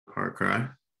Heart Cry.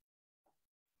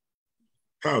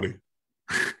 Howdy.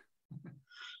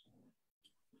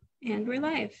 And we're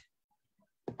live.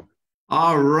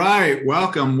 All right.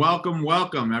 Welcome,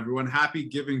 everyone. Happy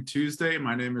Giving Tuesday.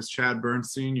 My name is Chad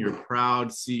Bernstein, your proud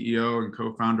CEO and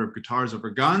co-founder of Guitars Over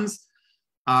Guns.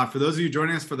 For those of you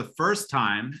joining us for the first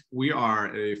time, we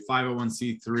are a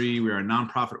 501c3. We are a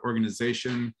nonprofit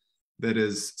organization that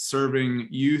is serving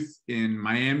youth in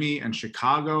Miami and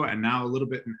Chicago and now a little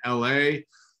bit in LA.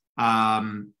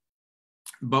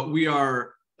 But we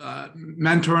are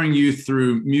mentoring youth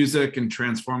through music and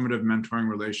transformative mentoring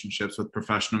relationships with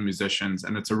professional musicians.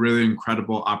 And it's a really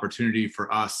incredible opportunity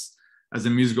for us as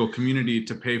a musical community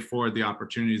to pay forward the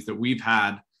opportunities that we've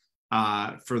had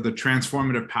for the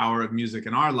transformative power of music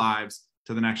in our lives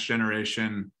to the next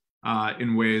generation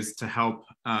in ways to help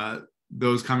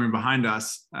those coming behind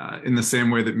us in the same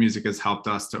way that music has helped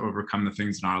us to overcome the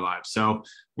things in our lives. So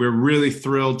we're really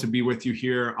thrilled to be with you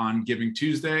here on Giving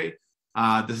Tuesday.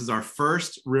 This is our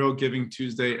first Real Giving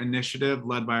Tuesday initiative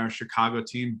led by our Chicago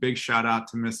team. Big shout out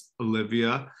to Miss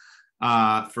Olivia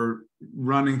for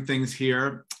running things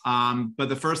here. But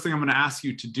the first thing I'm going to ask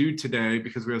you to do today,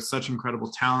 because we have such incredible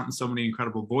talent and so many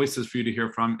incredible voices for you to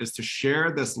hear from, is to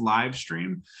share this live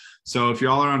stream. So if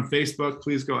y'all are on Facebook,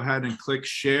 please go ahead and click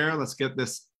share. Let's get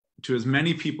this to as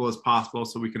many people as possible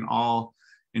so we can all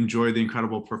enjoy the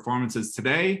incredible performances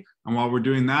today. And while we're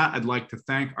doing that, I'd like to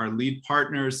thank our lead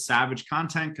partners, Savage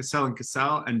Content, Cassel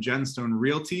and GenStone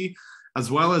Realty,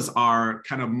 as well as our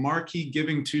kind of marquee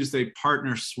Giving Tuesday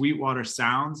partner, Sweetwater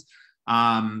Sounds.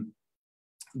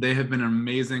 They have been an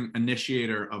amazing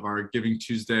initiator of our Giving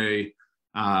Tuesday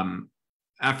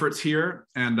efforts here.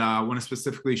 And I want to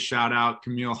specifically shout out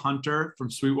Camille Hunter from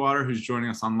Sweetwater, who's joining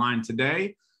us online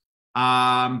today.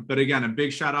 But again, a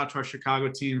big shout out to our Chicago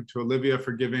team, to Olivia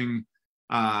for giving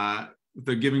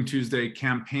the Giving Tuesday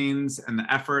campaigns and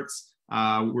the efforts.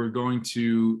 We're going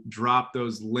to drop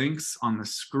those links on the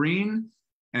screen.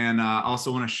 And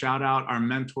also want to shout out our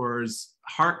mentors,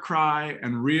 Heart Cry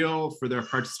and Real, for their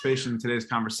participation in today's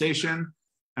conversation.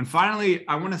 And finally,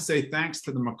 I want to say thanks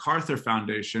to the MacArthur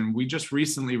Foundation. We just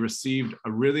recently received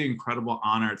a really incredible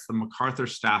honor. It's the MacArthur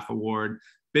Staff Award.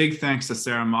 Big thanks to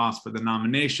Sarah Moss for the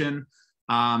nomination.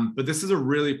 But this is a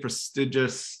really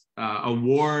prestigious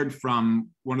award from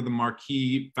one of the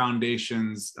marquee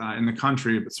foundations in the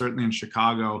country, but certainly in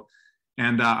Chicago.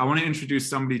 And I want to introduce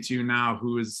somebody to you now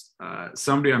who is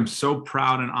somebody I'm so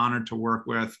proud and honored to work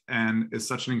with, and is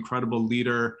such an incredible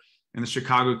leader in the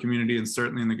Chicago community and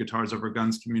certainly in the Guitars Over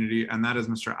Guns community. And that is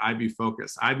Mr. Ivy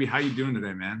Focus. Ivy, how you doing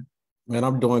today, man? Man,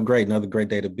 I'm doing great. Another great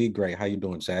day to be great. How you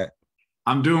doing, Chad?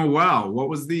 I'm doing well. What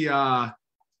was the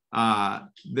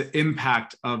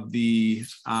impact of the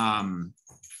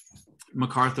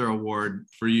MacArthur Award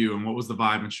for you, and what was the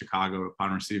vibe in Chicago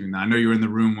upon receiving that? I know you were in the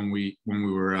room when we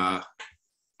were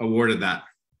awarded that.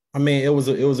 I mean, it was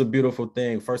a beautiful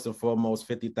thing. First and foremost,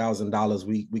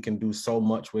 $50,000. We can do so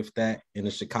much with that in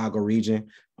the Chicago region.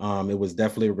 It was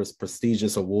definitely a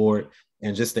prestigious award,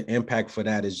 and just the impact for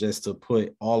that is just to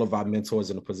put all of our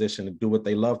mentors in a position to do what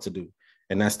they love to do.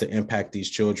 And that's to impact these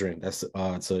children. That's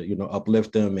to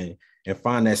uplift them and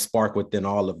find that spark within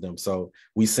all of them. So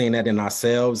we've seen that in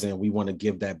ourselves, and we want to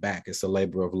give that back. It's a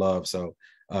labor of love. So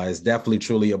it's definitely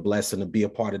truly a blessing to be a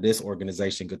part of this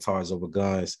organization, Guitars Over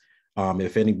Guns.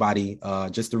 If anybody,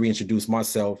 just to reintroduce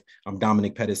myself, I'm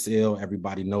Dominic Pettisil.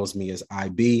 Everybody knows me as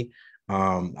IB.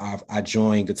 I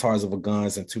joined Guitars Over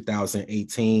Guns in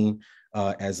 2018.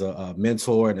 As a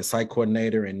mentor and a site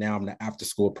coordinator, and now I'm the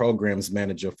after-school programs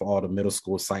manager for all the middle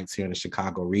school sites here in the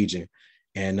Chicago region.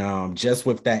 And just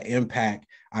with that impact,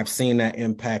 I've seen that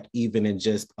impact even in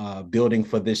just building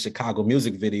for this Chicago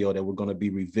music video that we're going to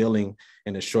be revealing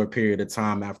in a short period of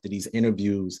time after these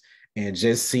interviews. And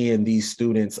just seeing these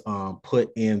students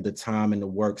put in the time and the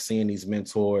work, seeing these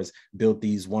mentors build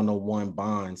these one-on-one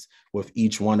bonds with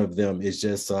each one of them is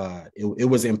just, it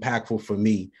was impactful for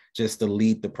me just to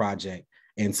lead the project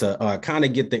and to kind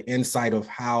of get the insight of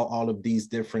how all of these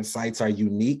different sites are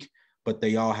unique, but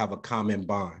they all have a common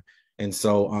bond. And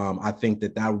so I think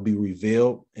that will be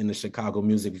revealed in the Chicago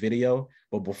music video.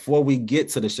 But before we get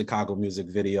to the Chicago music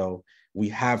video, we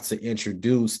have to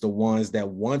introduce the ones that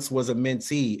once was a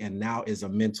mentee and now is a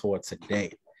mentor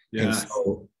today. Yes.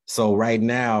 And so right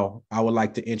now, I would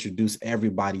like to introduce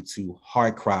everybody to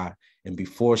Heart Cry. And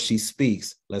before she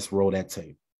speaks, let's roll that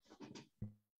tape.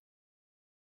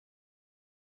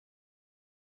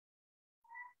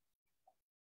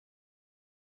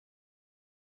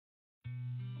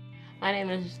 My name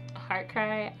is Heart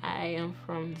Cry. I am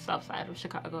from the south side of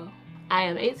Chicago. I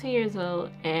am 18 years old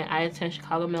and I attend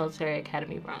Chicago Military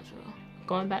Academy, Brownsville.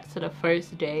 Going back to the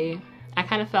first day I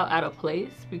kind of felt out of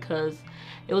place because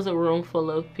it was a room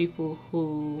full of people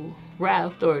who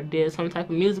rapped or did some type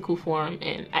of musical form,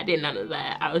 and I did none of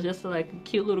that. I was just like a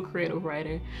cute little creative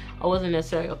writer. I wasn't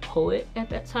necessarily a poet at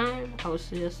that time. I was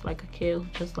just like a kid who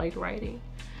just liked writing.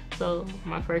 So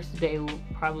my first day will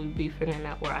probably be figuring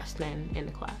out where I stand in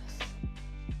the class.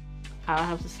 I'll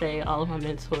have to say all of my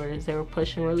mentors, they were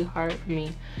pushing really hard for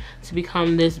me to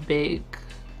become this big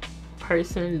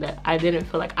person that I didn't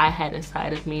feel like I had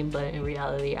inside of me, but in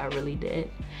reality I really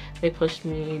did. They pushed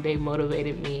me, they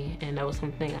motivated me, and that was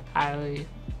something I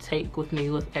take with me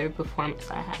with every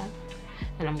performance I have,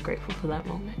 and I'm grateful for that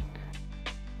moment.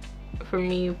 For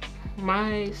me,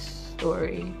 my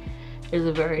story is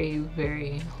a very,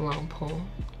 very long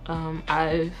poem.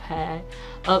 I've had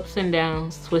ups and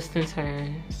downs, twists and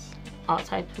turns, all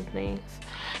types of things.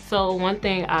 So one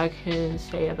thing I can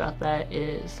say about that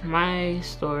is my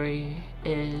story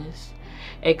is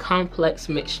a complex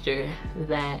mixture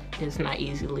that is not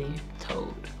easily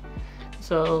told.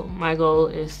 So my goal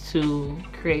is to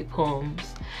create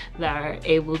poems that are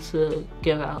able to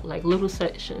give out like little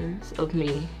sections of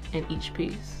me in each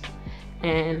piece.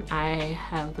 And I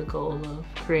have the goal of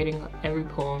creating every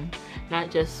poem,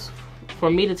 not just for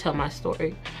me to tell my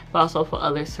story, but also for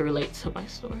others to relate to my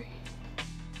story.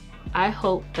 I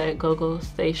hope that GOGO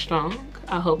stays strong.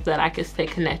 I hope that I can stay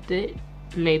connected,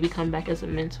 maybe come back as a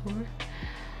mentor.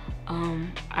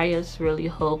 I just really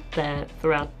hope that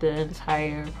throughout the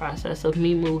entire process of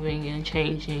me moving and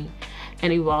changing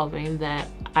and evolving, that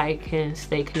I can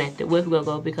stay connected with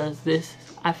GOGO, because this,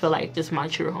 I feel like, is my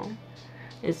true home.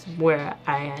 It's where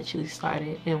I actually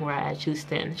started and where I actually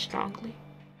stand strongly.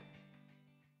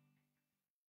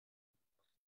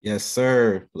 Yes,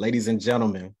 sir. Ladies and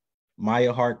gentlemen,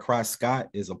 Maya Hart Scott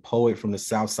is a poet from the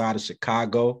South Side of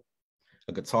Chicago,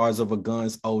 a Guitars Over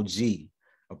Guns OG,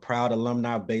 a proud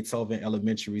alumni of Beethoven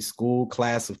Elementary School,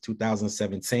 class of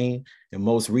 2017, and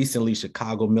most recently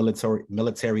Chicago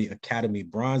Military Academy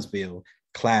Bronzeville,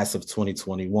 class of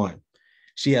 2021.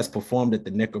 She has performed at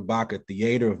the Knickerbocker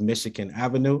Theater of Michigan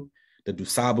Avenue, the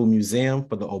Dusabu Museum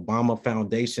for the Obama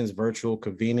Foundation's virtual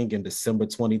convening in December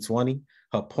 2020.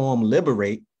 Her poem,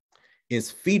 Liberate, is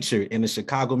featured in the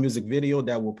Chicago music video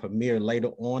that will premiere later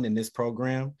on in this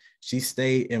program. She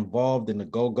stayed involved in the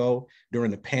GOGO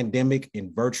during the pandemic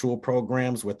in virtual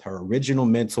programs with her original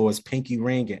mentors, Pinky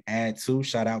Ring and Add2,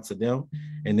 shout out to them.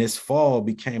 And this fall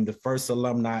became the first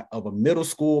alumni of a middle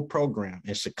school program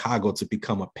in Chicago to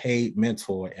become a paid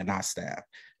mentor in our staff.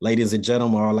 Ladies and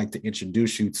gentlemen, I'd like to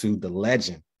introduce you to the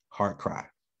legend, Heart Cry.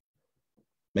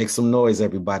 Make some noise,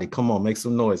 everybody. Come on, make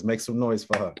some noise. Make some noise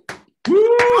for her.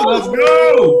 Woo, let's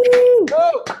go.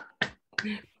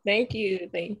 Thank you.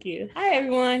 Thank you. Hi,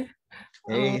 everyone.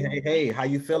 Hey. How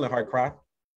you feeling, Heart Cry?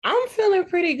 I'm feeling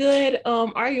pretty good.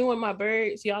 Arguing with my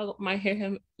birds. Y'all might hear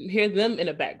them in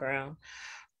the background.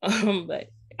 But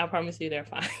I promise you they're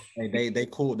fine. Hey, they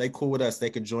cool. They cool with us.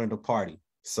 They could join the party.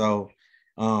 So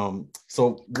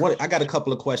what I got a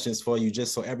couple of questions for you,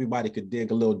 just so everybody could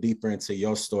dig a little deeper into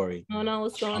your story. Oh no,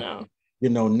 what's going on? You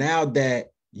know, now that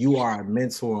you are a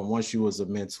mentor, and once you was a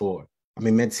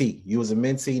mentee. You was a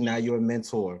mentee, now you're a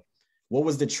mentor. What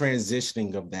was the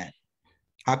transitioning of that?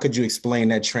 How could you explain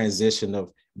that transition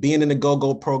of being in the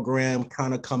GOGO program,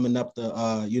 kind of coming up the,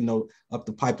 up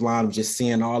the pipeline of just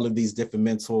seeing all of these different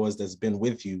mentors that's been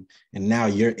with you, and now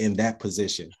you're in that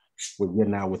position where you're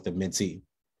now with the mentee?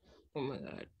 Oh my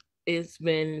God. It's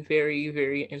been very,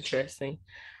 very interesting.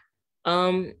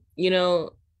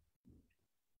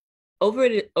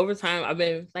 Over time, I've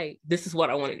been like, this is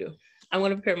what I want to do. I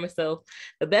want to prepare myself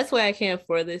the best way I can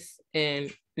for this,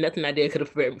 and nothing I did could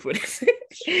have prepared me for this.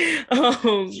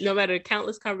 No matter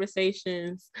countless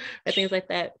conversations or things like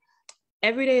that,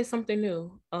 every day is something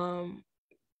new.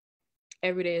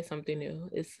 Every day is something new.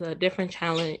 It's a different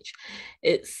challenge.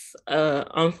 It's an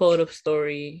unfold of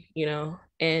story,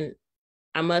 and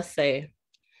I must say,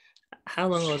 how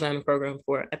long was I in the program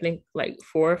for? I think like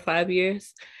 4 or 5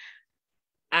 years.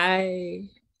 I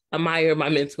admire my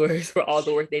mentors for all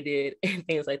the work they did and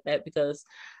things like that, because,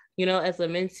 as a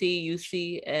mentee, you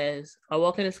see as I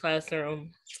walk in this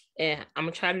classroom and I'm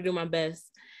gonna try to do my best,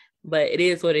 but it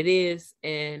is what it is.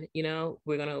 And,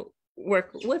 we're gonna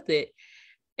work with it.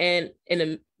 And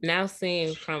now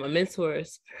seeing from a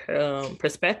mentor's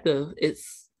perspective,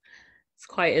 it's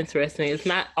quite interesting. It's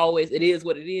not always, it is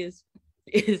what it is.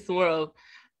 It's more of,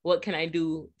 what can I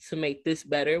do to make this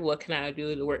better? What can I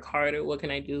do to work harder? What can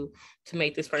I do to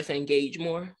make this person engage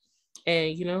more?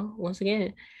 And, once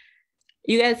again,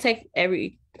 you got to take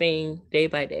everything day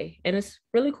by day. And it's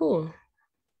really cool.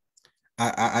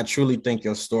 I truly think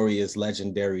your story is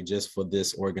legendary just for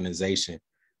this organization.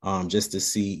 just to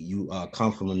see you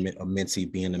come from a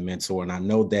mentee being a mentor. And I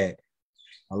know that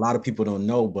a lot of people don't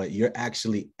know, but you're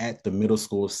actually at the middle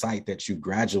school site that you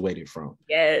graduated from.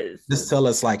 Yes. Just tell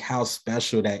us like how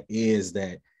special that is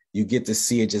that you get to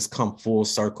see it just come full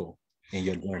circle in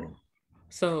your journey.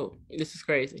 So this is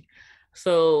crazy.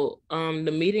 So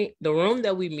the room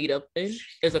that we meet up in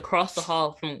is across the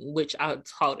hall from which I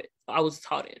was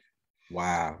taught in.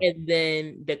 Wow. And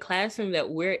then the classroom that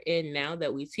we're in now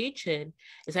that we teach in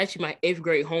is actually my 8th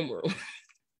grade homeroom.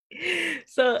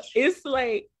 So it's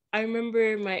like, I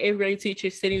remember my 8th grade teacher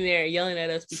sitting there yelling at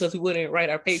us because we wouldn't write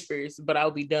our papers, but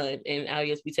I'll be done and I'll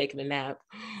just be taking a nap.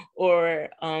 Or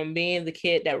being the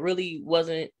kid that really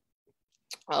wasn't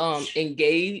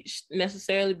engaged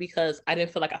necessarily because I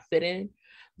didn't feel like I fit in,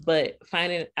 but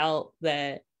finding out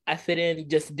that I fit in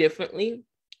just differently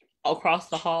across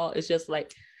the hall is just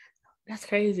like, that's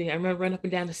crazy. I remember running up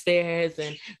and down the stairs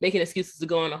and making excuses to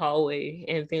go in the hallway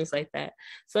and things like that.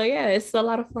 So yeah, it's a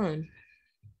lot of fun.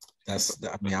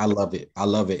 I love it. I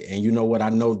love it. And you know what? I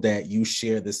know that you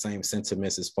share the same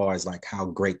sentiments as far as like how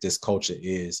great this culture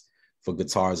is for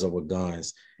Guitars Over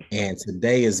Guns. And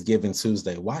today is Giving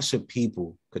Tuesday. Why should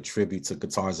people contribute to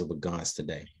Guitars Over Guns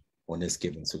today on this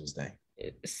Giving Tuesday?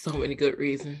 So many good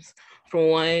reasons. For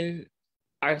one,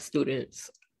 our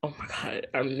students, oh my God,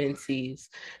 our mentees,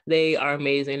 they are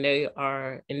amazing. They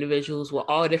are individuals with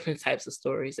all different types of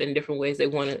stories and different ways they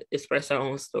want to express their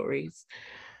own stories.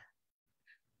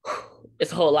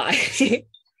 It's a whole lot.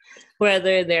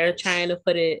 Whether they're trying to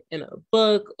put it in a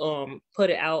book, put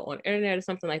it out on internet or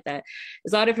something like that.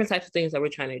 It's all different types of things that we're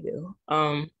trying to do.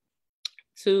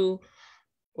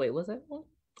 Was that one?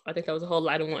 I think that was a whole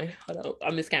lot of one. Hold on,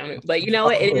 I'm miscounting. But you know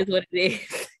what? It is what it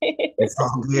is. It's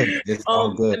all good. It's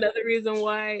all good. Another reason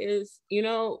why is,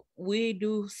 we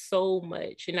do so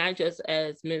much, and not just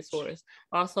as mentors,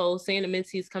 also seeing the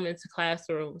mentees come into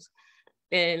classrooms.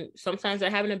 And sometimes they're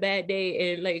having a bad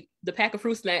day, and like the pack of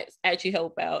fruit snacks actually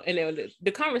help out. And then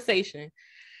the conversation,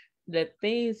 the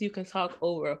things you can talk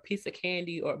over a piece of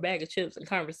candy or a bag of chips and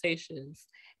conversations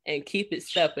and keep it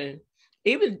stepping.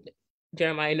 Even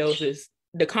Jeremiah knows this.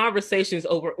 The conversations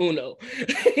over Uno.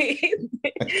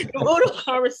 The Uno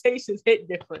conversations hit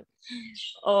different.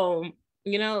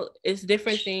 It's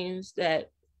different things that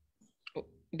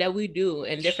we do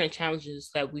and different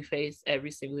challenges that we face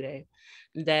every single day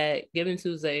that Giving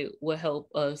Tuesday will help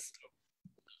us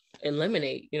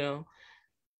eliminate.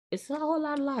 It's a whole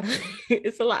lot.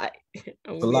 It's a lot. It's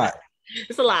a lot.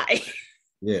 It's a lot.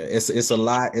 Yeah, it's a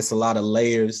lot. It's a lot of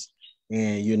layers.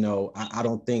 And, I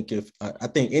don't think I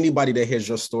think anybody that hears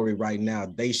your story right now,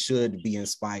 they should be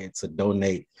inspired to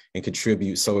donate and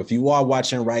contribute. So if you are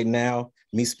watching right now,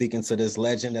 me speaking to this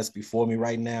legend that's before me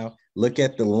right now, look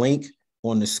at the link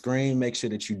on the screen. Make sure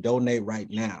that you donate right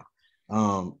now.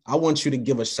 I want you to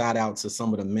give a shout out to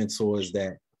some of the mentors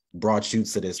that brought you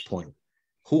to this point.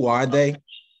 Who are they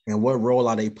and what role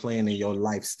are they playing in your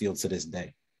life still to this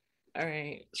day? All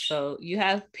right. So you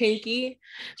have Pinky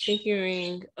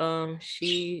Ring.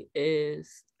 She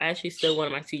is actually still one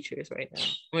of my teachers right now.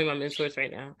 One of my mentors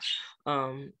right now.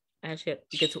 I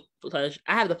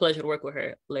have the pleasure to work with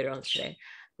her later on today.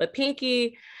 But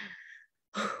Pinky,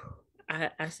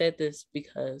 I said this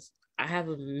because I have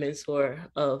a mentor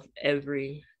of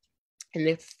every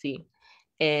ethnicity,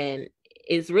 and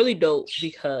it's really dope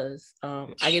because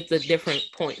I get the different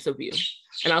points of view,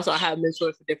 and also I have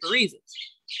mentors for different reasons.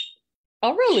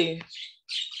 Oh, really?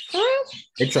 For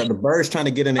real? The bird's trying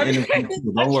to get in the interview.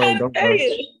 Don't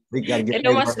worry. We gotta get. They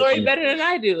know my story better than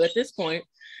I do at this point.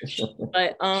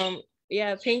 But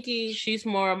yeah, Pinky, she's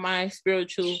more of my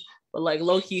spiritual, but like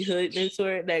low-key hood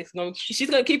mentor. She's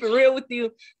gonna keep it real with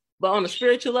you, but on a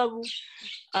spiritual level,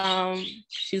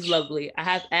 she's lovely. I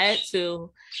have Ad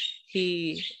too.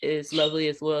 He is lovely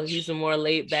as well. He's a more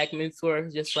laid-back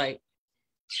mentor, just like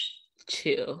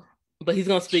chill, but he's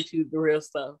gonna speak to you the real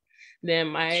stuff. Then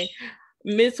my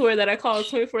mentor that I call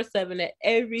 24/7 at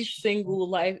every single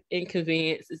life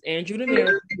inconvenience is Andrew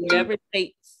DeMille, who never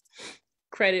takes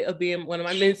credit of being one of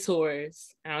my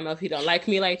mentors. I don't know if he don't like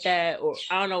me like that, or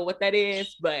I don't know what that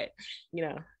is, but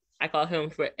I call him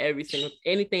for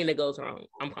anything that goes wrong.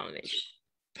 I'm calling it.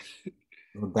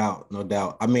 No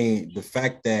doubt. I mean, the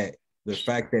fact that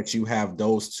you have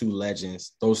those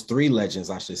three legends,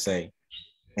 I should say,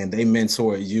 and they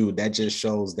mentor you, that just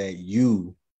shows that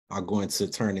you are going to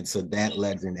turn into that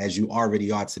legend as you already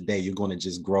are today. You're going to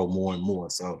just grow more and more.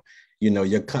 So,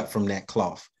 you're cut from that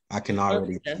cloth. I can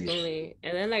already definitely.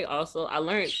 And then also I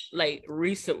learned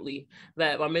recently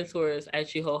that my mentors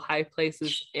actually hold high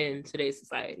places in today's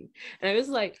society. And it was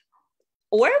like,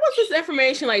 where was this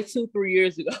information 2-3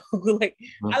 years ago?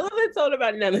 I wasn't told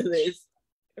about none of this.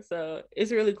 So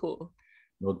it's really cool.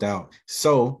 No doubt.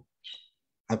 So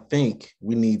I think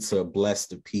we need to bless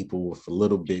the people with a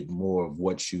little bit more of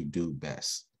what you do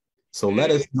best. So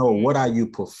let us know, what are you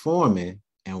performing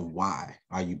and why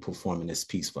are you performing this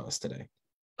piece for us today?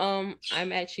 I'm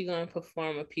actually going to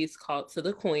perform a piece called To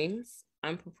the Queens.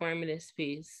 I'm performing this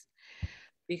piece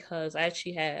because I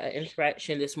actually had an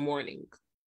interaction this morning.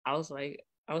 I was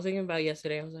thinking about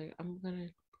yesterday. I was like, I'm going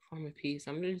to perform a piece.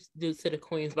 I'm going to do To the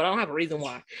Queens, but I don't have a reason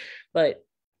why. But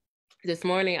this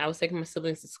morning I was taking my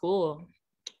siblings to school,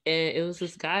 and it was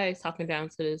this guy talking down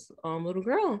to this little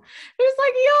girl. He was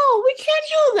like, yo, we can't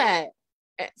do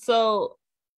that. So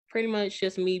pretty much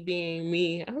just me being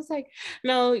me, I was like,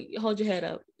 no, hold your head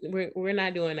up. We're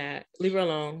not doing that. Leave her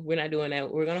alone. We're not doing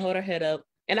that. We're going to hold her head up.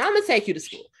 And I'm going to take you to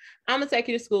school. I'm going to take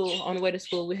you to school. On the way to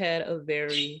school, we had a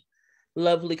very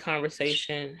lovely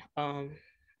conversation.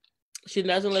 She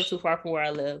doesn't live too far from where I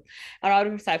live, and all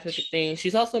different types of things.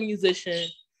 She's also a musician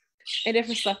and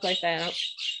different stuff like that.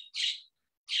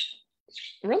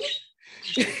 Really?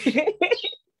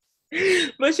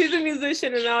 But she's a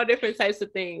musician and all different types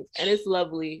of things, and it's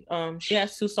lovely. She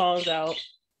has 2 songs out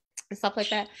and stuff like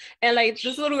that. And like,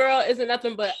 this little girl isn't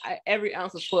nothing but every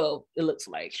ounce of 12, it looks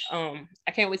like.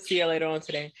 I can't wait to see her later on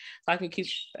today, so I can keep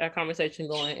that conversation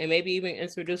going and maybe even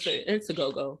introduce her into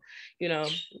GOGO. You know,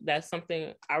 that's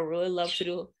something I really love to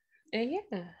do. And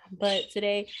yeah, but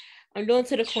today I'm doing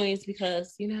To the Queens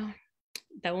because, you know,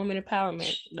 that woman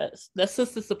empowerment, that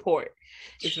sister support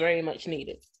is very much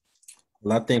needed.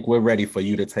 Well, I think we're ready for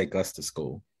you to take us to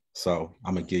school. So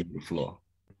I'm going to give you the floor.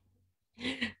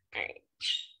 All right.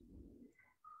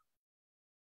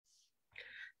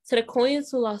 To the queens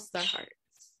who lost their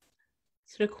hearts,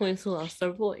 to the queens who lost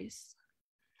their voice,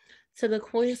 to the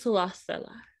queens who lost their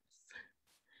lives,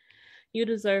 you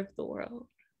deserve the world.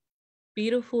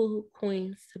 Beautiful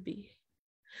queens to be.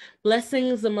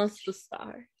 Blessings amongst the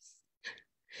stars.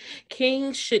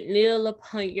 Kings should kneel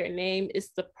upon your name. It's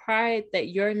the pride that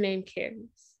your name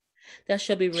carries that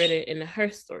shall be written in her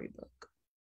storybook,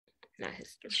 not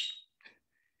history.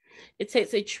 It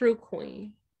takes a true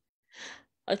queen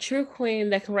that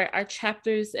can write our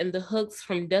chapters and the hooks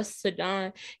from dusk to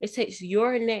dawn. It takes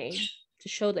your name to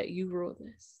show that you rule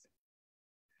this.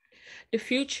 The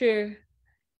future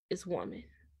is woman.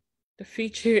 The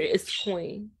future is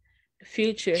queen. The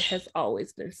future has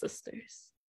always been sisters.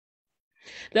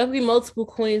 There'll be multiple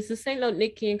queens. This ain't no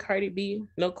Nicki and Cardi B,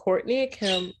 no Courtney and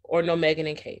Kim, or no Megan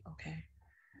and Kate, okay?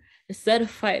 Instead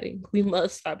of fighting, we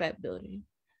must start back building.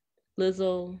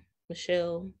 Lizzo,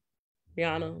 Michelle,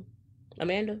 Rihanna,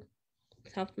 Amanda,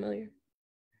 sound familiar?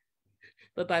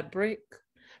 But by brick,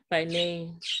 by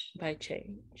name, by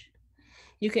change.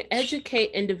 You can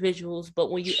educate individuals, but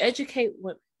when you educate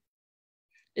women,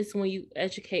 it's when you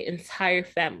educate entire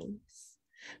families,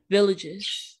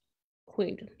 villages,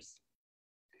 queendoms.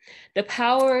 The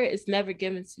power is never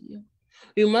given to you.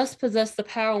 You must possess the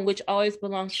power which always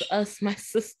belongs to us, my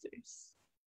sisters,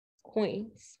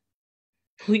 queens.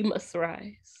 We must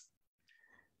rise.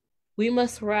 We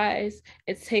must rise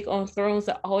and take on thrones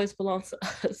that always belong to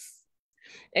us.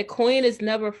 A queen is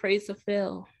never afraid to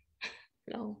fail.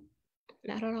 No,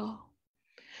 not at all.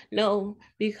 No,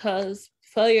 because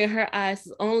failure in her eyes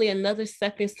is only another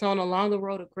stepping stone along the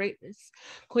road of greatness.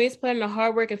 Queens put in the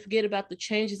hard work and forget about the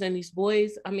changes in these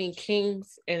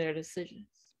kings and their decisions.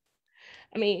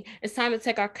 It's time to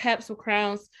take our caps or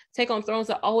crowns, take on thrones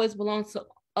that always belong to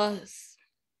us.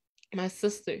 My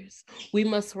sisters, we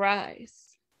must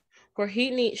rise. For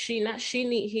he needs she, not she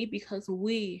need he, because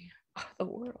we are the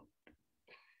world.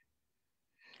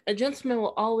 A gentleman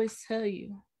will always tell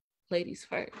you, ladies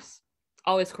first.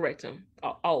 Always correct him.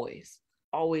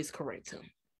 Always correct him.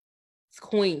 It's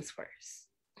queens first.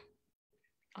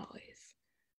 Always.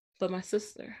 But my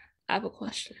sister, I have a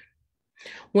question.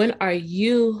 When are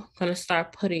you going to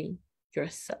start putting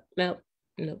yourself? No,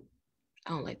 I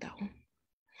don't like that one.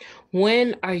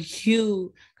 When are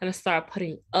you going to start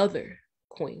putting other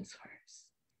queens first?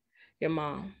 Your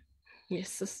mom, your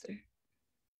sister,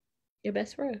 your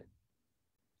best friend.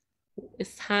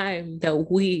 It's time that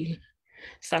we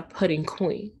start putting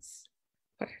queens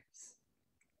first.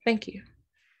 Thank you.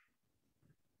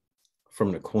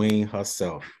 From the queen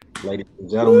herself, ladies and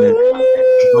gentlemen,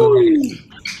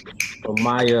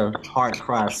 Maya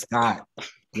Heartcry Scott.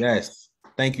 Yes,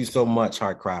 thank you so much,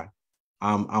 Heartcry.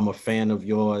 I'm a fan of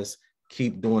yours.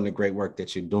 Keep doing the great work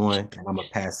that you're doing, and I'm gonna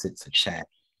pass it to Chad.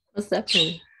 What's that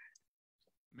mean?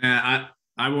 Man,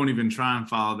 I won't even try and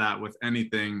follow that with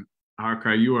anything.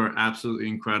 Heartcry, you are absolutely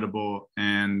incredible,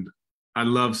 and I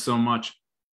love so much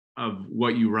of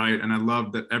what you write, and I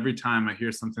love that every time I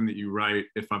hear something that you write,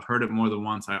 if I've heard it more than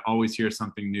once, I always hear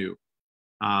something new.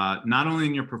 not only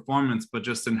in your performance, but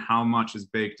just in how much is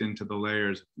baked into the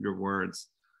layers of your words.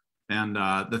 And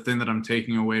the thing that I'm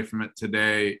taking away from it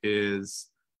today is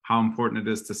how important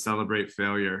it is to celebrate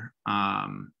failure.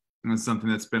 And it's something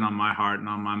that's been on my heart and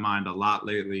on my mind a lot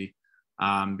lately,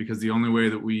 because the only way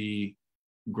that we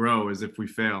grow is if we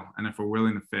fail and if we're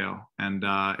willing to fail. And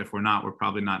if we're not, we're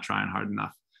probably not trying hard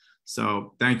enough.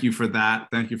 So thank you for that.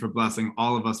 Thank you for blessing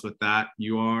all of us with that.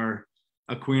 You are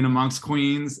a queen amongst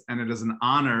queens, and it is an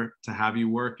honor to have you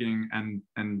working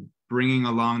and bringing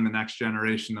along the next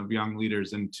generation of young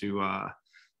leaders into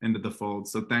the fold.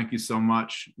 So thank you so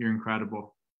much. You're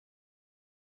incredible.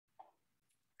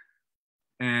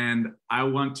 And I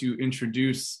want to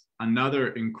introduce another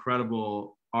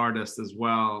incredible artist as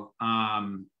well.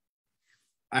 I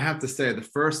have to say, the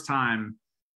first time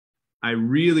I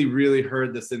really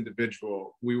heard this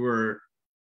individual, we were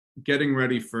getting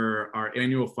ready for our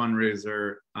annual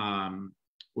fundraiser,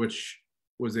 which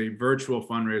was a virtual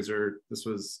fundraiser. This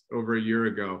was over a year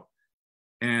ago.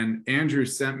 And Andrew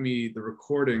sent me the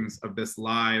recordings of this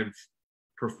live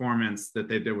performance that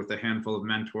they did with a handful of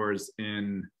mentors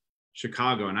in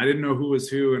Chicago. And I didn't know who was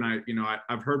who. And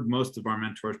I've heard most of our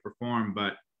mentors perform,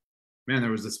 but man,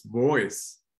 there was this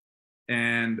voice.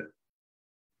 And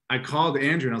I called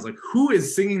Andrew and I was like, who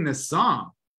is singing this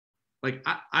song? Like,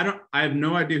 I have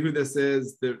no idea who this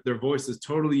is. Their voice is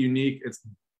totally unique.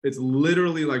 It's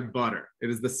literally like butter. It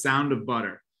is the sound of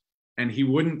butter. And he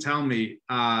wouldn't tell me.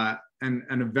 And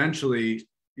eventually,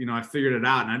 I figured it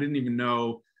out. And I didn't even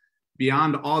know,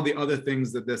 beyond all the other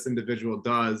things that this individual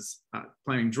does,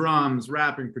 playing drums,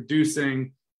 rapping,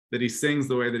 producing, that he sings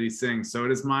the way that he sings. So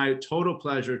it is my total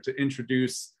pleasure to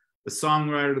introduce the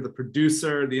songwriter, the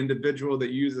producer, the individual that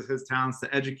uses his talents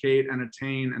to educate,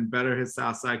 entertain, and better his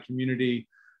Southside community,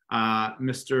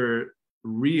 Mr.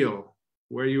 Real.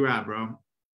 Where you at, bro?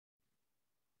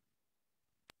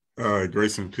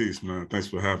 Grace and peace, man. Thanks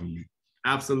for having me.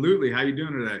 Absolutely. How you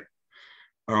doing today?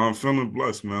 I'm feeling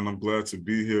blessed, man. I'm glad to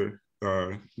be here.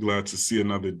 Glad to see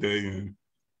another day and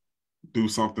do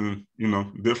something,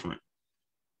 different.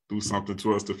 Do something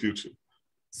towards the future.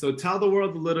 So tell the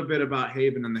world a little bit about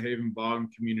Haven and the Haven Ballroom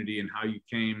community and how you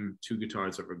came to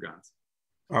Guitars Over Guns.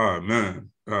 Man.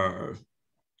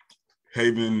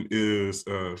 Haven is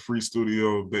a free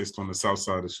studio based on the south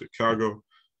side of Chicago.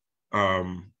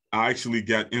 I actually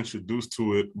got introduced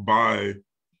to it by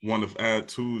one of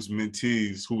Ad2's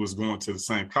mentees who was going to the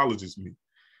same college as me.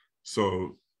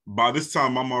 So by this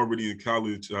time, I'm already in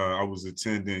college. I was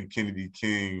attending Kennedy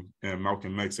King and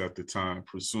Malcolm X at the time,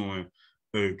 pursuing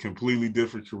a completely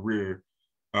different career.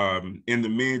 In the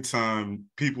meantime,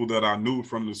 people that I knew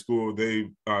from the school,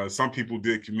 some people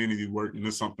did community work, and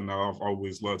it's something that I've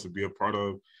always loved to be a part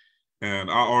of. And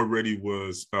I already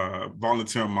was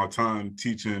volunteering my time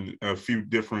teaching at a few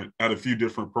different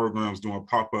programs, doing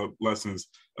pop-up lessons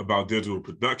about digital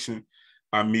production.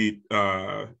 I meet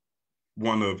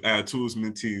one of Ad2's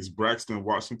mentees, Braxton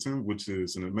Washington, which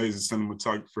is an amazing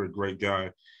cinematographer, a great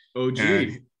guy. OG.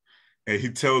 And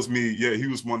he tells me, he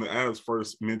was one of Ad's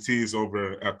first mentees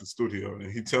over at the studio.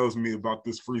 And he tells me about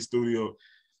this free studio.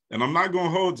 And I'm not going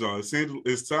to hold y'all.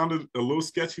 It sounded a little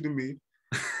sketchy to me.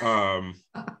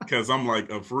 Because I'm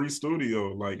like, a free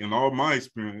studio, like in all my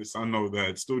experience, I know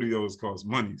that studios cost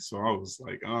money. So I was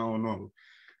like, I don't know.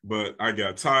 But I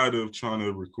got tired of trying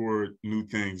to record new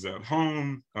things at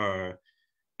home. And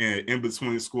in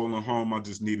between school and home, I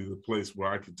just needed a place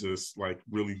where I could just like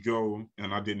really go.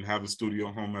 And I didn't have a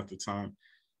studio home at the time.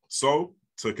 So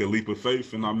took a leap of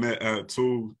faith and I met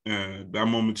Ad2, and that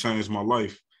moment changed my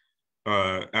life.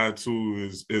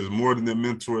 Ad2 is more than a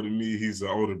mentor to me. He's an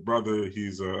older brother.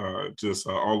 He's just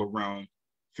an all-around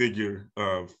figure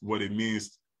of what it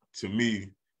means to me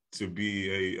to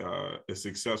be a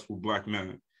successful Black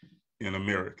man in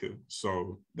America.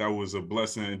 So that was a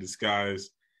blessing in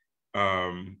disguise.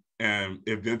 And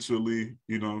eventually,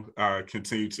 I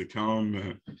continued to come.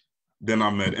 And then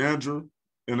I met Andrew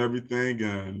and everything,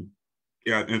 and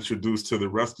got introduced to the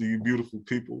rest of you beautiful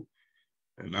people.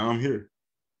 And now I'm here.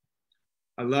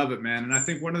 I love it, man. And I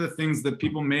think one of the things that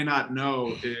people may not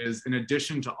know is, in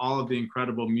addition to all of the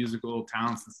incredible musical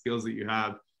talents and skills that you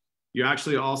have, you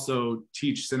actually also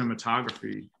teach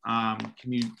cinematography.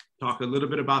 Can you talk a little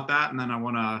bit about that? And then I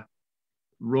want to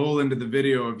roll into the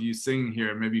video of you singing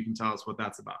here. Maybe you can tell us what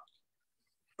that's about.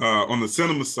 On the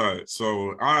cinema side,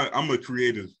 so I'm a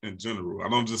creative in general. I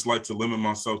don't just like to limit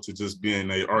myself to just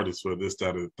being an artist or this,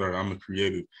 that, or the third. I'm a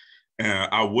creative. And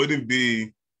I wouldn't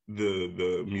be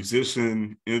the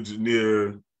musician,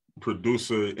 engineer,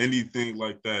 producer, anything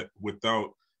like that without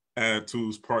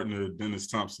Ad2's partner, Dennis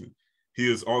Thompson. He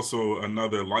is also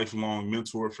another lifelong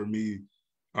mentor for me.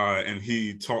 and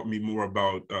he taught me more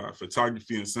about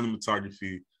photography and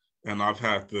cinematography. And I've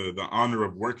had the honor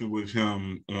of working with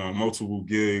him on multiple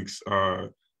gigs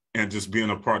and just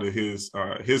being a part of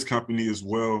his company as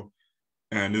well.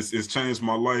 And it's changed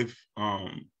my life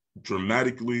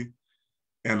dramatically.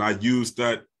 And I used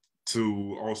that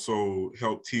to also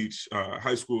help teach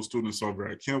high school students over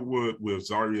at Kentwood with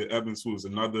Zaria Evans, who is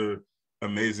another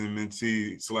amazing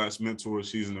mentee/mentor.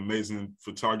 She's an amazing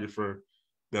photographer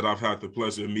that I've had the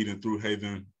pleasure of meeting through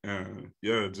Haven. And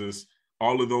yeah, just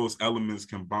all of those elements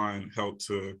combined help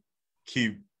to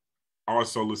keep our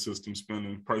solar system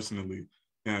spinning personally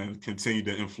and continue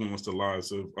to influence the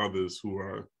lives of others who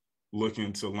are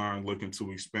looking to learn, looking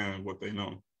to expand what they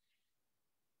know.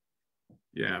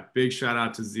 Yeah, big shout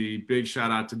out to Z, big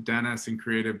shout out to Dennis and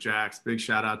Creative Jacks, big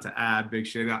shout out to Ad, big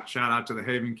shout out to the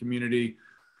Haven community.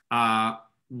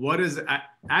 What is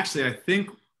actually, I think,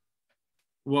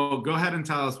 well, go ahead and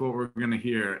tell us what we're going to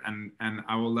hear, and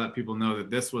I will let people know that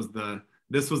this was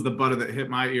the butter that hit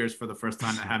my ears for the first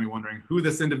time that had me wondering who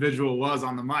this individual was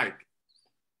on the mic.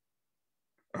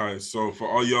 All right, so for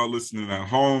all y'all listening at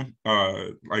home,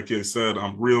 like I said,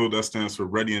 I'm Real. That stands for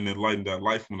Ready and Enlighten That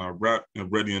Life when I rap,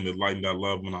 and Ready and Enlighten That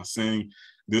Love when I sing.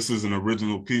 This is an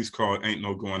original piece called Ain't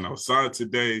No Going Outside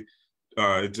Today.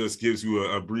 It just gives you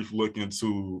a brief look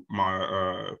into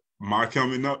my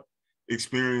coming up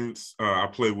experience. I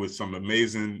play with some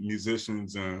amazing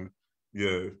musicians, and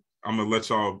yeah, I'm gonna let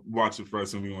y'all watch it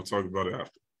first, and we're gonna talk about it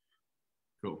after.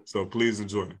 Cool. So please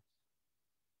enjoy.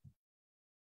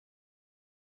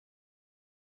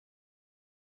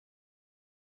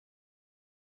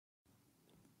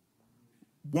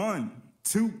 One,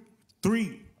 two,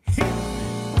 three, hit.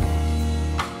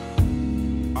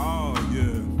 Oh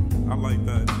yeah, I like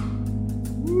that.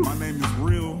 My name is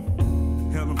Real,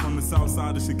 hailing from the south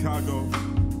side of Chicago,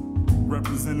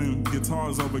 representing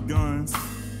guitars over guns.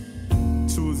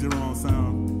 Choose your own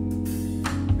sound.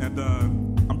 And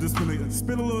I'm just gonna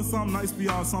spit a little something nice for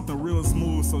y'all, something real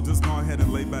smooth, so just go ahead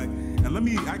and lay back. And let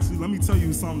me tell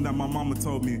you something that my mama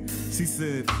told me. She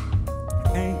said,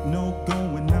 ain't no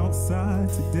going outside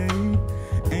today.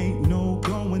 Ain't no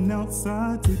going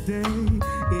outside today.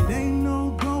 It ain't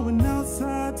no going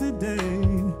outside today.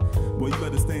 Boy, you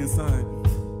better stay inside.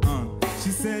 She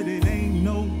said it ain't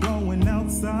no going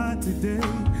outside today.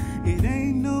 It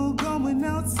ain't no going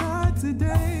outside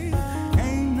today.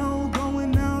 Ain't no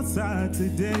going outside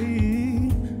today.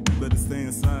 You better stay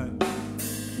inside.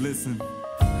 Listen.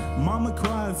 Mama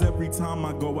cries every time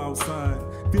I go outside.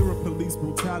 Fear of police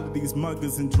brutalities,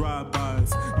 muggers, and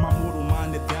drive-bys. My mortal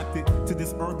mind adapted to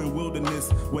this urban wilderness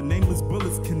where nameless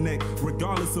bullets connect,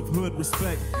 regardless of hood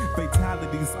respect.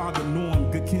 Fatalities are the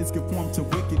norm. Good kids conform to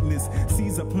wickedness.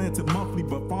 Seeds are planted monthly,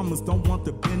 but farmers don't want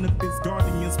the benefits.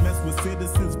 Guardians mess with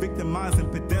citizens, victimizing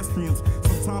pedestrians.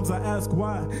 Sometimes I ask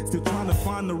why, still trying to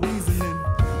find the reasoning.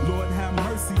 Lord have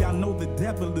mercy, I know the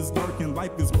devil is lurking.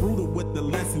 Life is brutal with the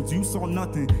lessons. You saw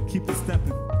nothing, keep it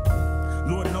stepping.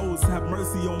 Lord knows, have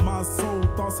mercy on my soul.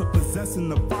 Thoughts of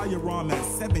possessing a firearm at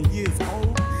 7 years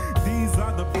old. These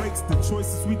are the breaks, the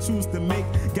choices we choose to make.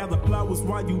 Gather flowers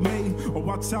while you may, or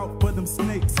watch out for them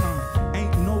snakes.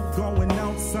 Ain't no going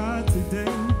outside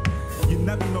today. You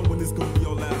never know when it's gonna be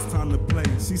your last time to play.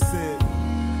 She said,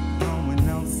 going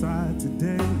outside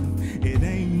today. It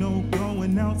ain't no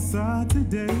going outside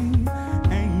today.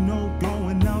 Ain't no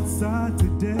going outside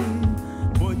today.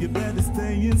 Boy, you better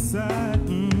stay inside.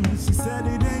 She said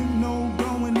it ain't no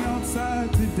going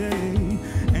outside today.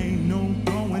 Ain't no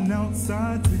going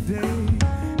outside today.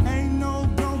 Ain't no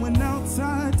going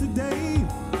outside today.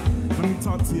 Let me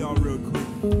talk to y'all real quick.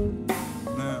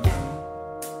 Now,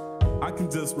 I can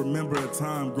just remember a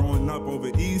time growing up over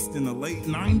east in the late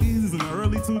 90s and the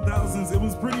early 2000s. It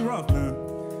was pretty rough, man.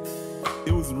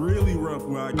 It was really rough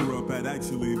where I grew up at,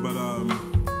 actually, but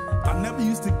I never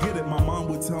used to get it. My mom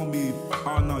would tell me,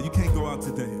 oh, no, you can't go out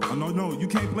today. Oh, no, you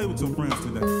can't play with your friends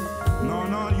today.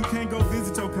 No, you can't go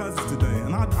visit your cousins today.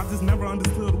 And I just never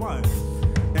understood why.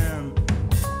 And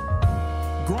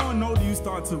growing older, you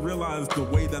start to realize the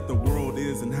way that the world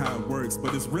is and how it works,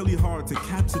 but it's really hard to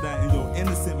capture that in your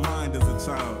innocent mind as a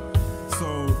child.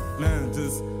 So, man,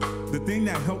 just the thing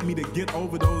that helped me to get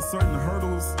over those certain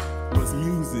hurdles was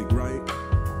music, right?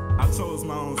 I chose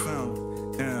my own sound.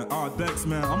 And Dex,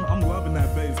 man, I'm loving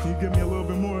that bass. Can you give me a little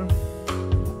bit more?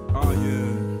 Oh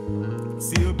yeah.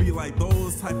 See, it'll be like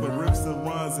those type of riffs and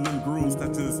runs and them grooves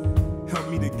that just help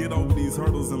me to get over these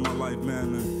hurdles in my life,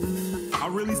 man. And I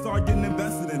really started getting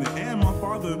invested in it. And my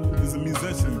father is a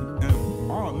musician. And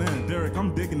oh man, Derek,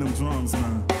 I'm digging them drums,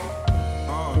 man.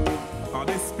 Oh,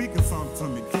 they speaking something to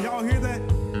me. Can y'all hear that?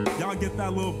 Y'all get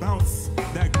that little bounce,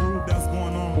 that groove that's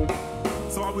going on?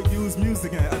 So I would use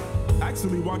music and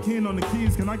actually Joaquin on the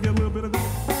keys. Can I get a little bit of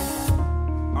that?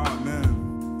 Oh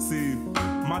man, see,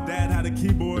 my dad had a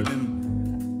keyboard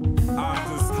and I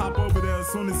just hop over there as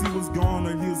soon as he was gone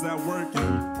or he was at work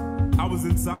and I was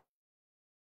inside.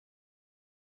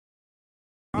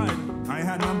 I ain't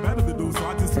had nothing better to do, so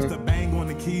I just used to bang on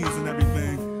the keys and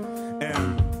everything.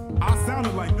 And I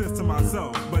sounded like this to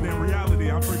myself, but in reality,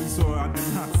 I'm pretty sure I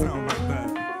did not sound like that.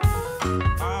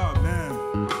 Oh man,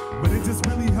 but it just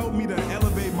really helped me to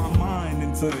elevate my mind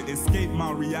and to escape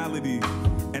my reality.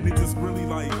 And it just really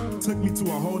like took me to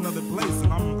a whole nother place.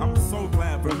 And I'm so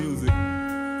glad for music.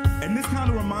 And this kind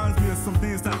of reminds me of some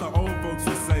things that the old folks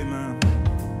would say, man.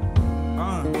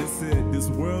 It said, this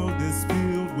world is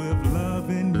filled with love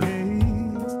and hate.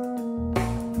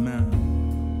 Man,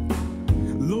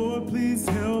 Lord, please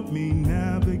help me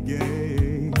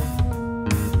navigate.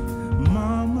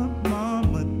 Mama,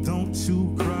 mama, don't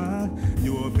you cry.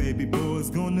 Your baby boy's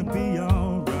gonna be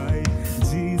alright.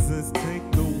 Jesus,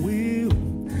 take the wheel.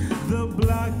 The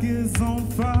block is on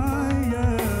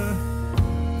fire.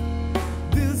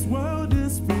 This world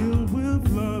is filled with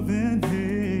love and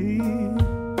hate.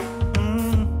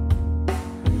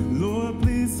 Lord,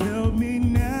 please help me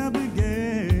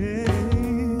navigate.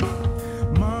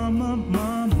 Mama,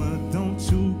 mama, don't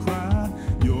you cry.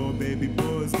 Your baby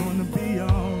boy's gonna be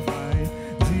alright.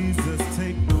 Jesus,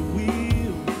 take the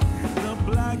wheel. The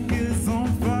block is on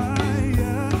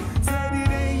fire. Said it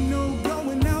ain't no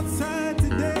going outside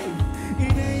today.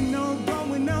 It ain't no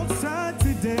going outside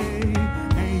today.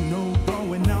 Ain't no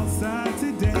going outside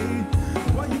today.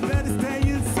 Well, you better stay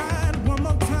inside. One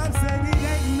more time, said it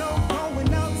ain't no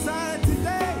going outside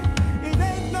today. It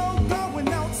ain't no going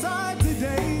outside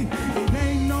today. It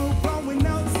ain't no going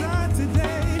outside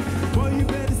today. Well, you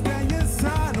better stay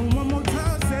inside. And one more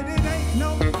time, said it ain't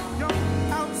no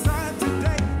going outside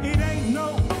today. It ain't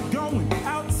no going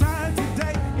outside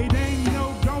today. It ain't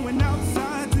no going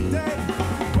outside today.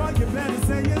 Well, you better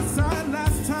stay inside.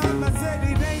 Last time I said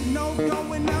it ain't no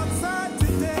going outside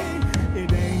today.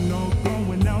 It ain't no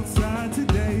going outside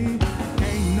today.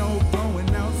 Ain't no going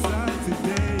outside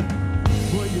today.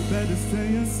 Boy, you better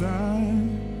stay inside.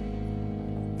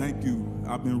 Thank you.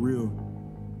 I've been real.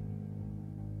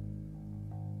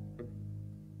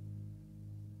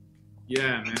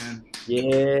 Yeah, man.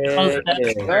 Yeah.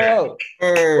 Girl.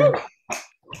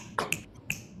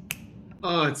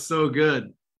 Oh, it's so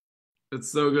good. It's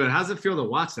so good. How's it feel to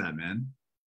watch that, man?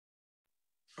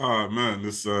 Man,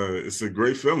 it's a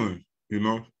great feeling. You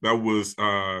know, that was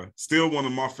still one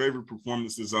of my favorite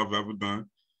performances I've ever done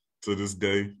to this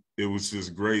day. It was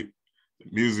just great. The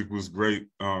music was great.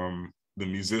 The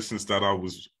musicians that I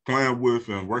was playing with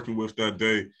and working with that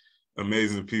day,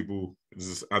 amazing people.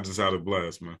 I just had a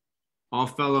blast, man. All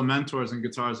fellow mentors and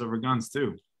guitars over guns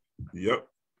too. Yep.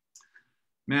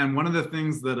 Man, one of the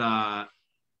things that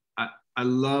I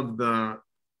love the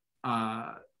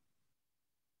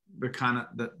kind of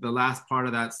the last part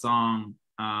of that song.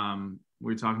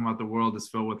 We're talking about the world is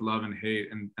filled with love and hate,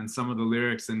 and some of the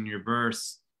lyrics in your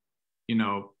verse, you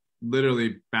know,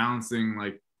 literally balancing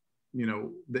like, you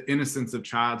know, the innocence of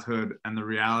childhood and the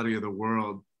reality of the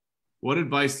world. What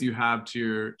advice do you have to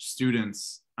your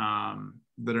students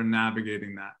that are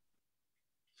navigating that?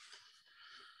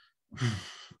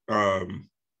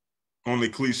 On the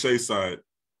cliche side,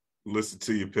 listen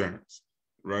to your parents,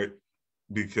 right?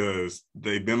 Because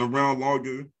they've been around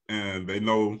longer and they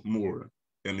know more.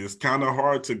 And it's kind of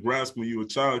hard to grasp when you're a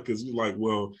child because you're like,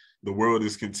 well, the world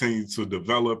is continuing to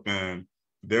develop and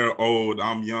they're old,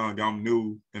 I'm young, I'm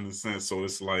new in a sense. So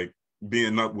it's like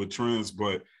being up with trends,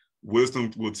 but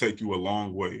wisdom will take you a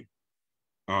long way.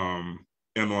 And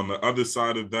on the other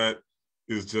side of that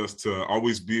is just to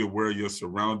always be aware of your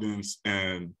surroundings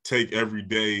and take every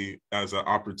day as an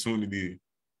opportunity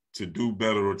to do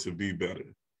better or to be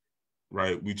better,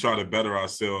 right? We try to better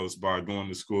ourselves by going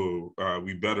to school.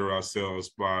 We better ourselves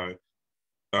by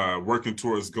working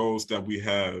towards goals that we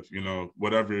have, you know,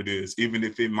 whatever it is, even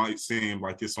if it might seem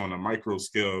like it's on a micro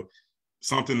scale,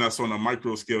 something that's on a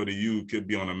micro scale to you could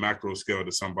be on a macro scale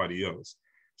to somebody else.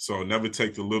 So never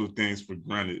take the little things for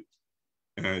granted.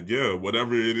 And yeah,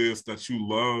 whatever it is that you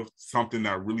love, something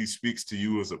that really speaks to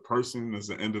you as a person, as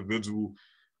an individual,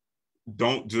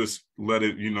 don't just let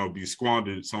it, you know, be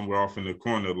squandered somewhere off in the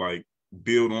corner. Like,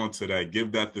 build onto that,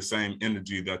 give that the same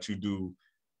energy that you do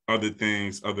other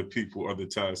things, other people, other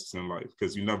tasks in life,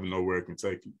 because you never know where it can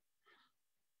take you.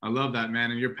 I love that,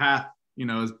 man. And your path, you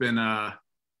know, has been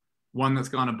one that's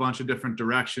gone a bunch of different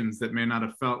directions that may not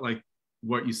have felt like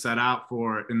what you set out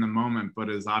for in the moment, but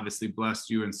has obviously blessed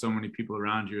you and so many people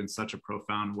around you in such a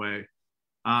profound way.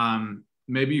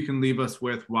 Maybe you can leave us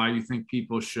with why you think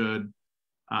people should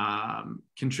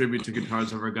contribute to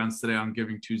Guitars Over Guns today on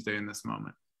Giving Tuesday in this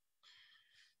moment?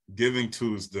 Giving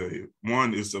Tuesday,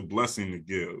 one, is a blessing to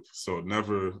give. So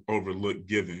never overlook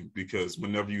giving, because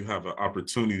whenever you have an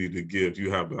opportunity to give,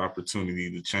 you have the opportunity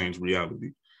to change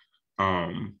reality.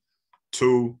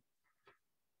 Two,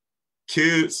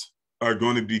 kids are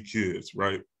going to be kids,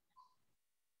 right?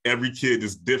 Every kid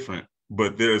is different,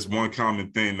 but there's one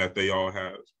common thing that they all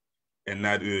have, and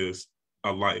that is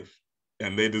a life.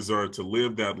 And they deserve to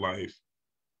live that life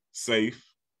safe.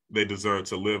 They deserve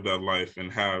to live that life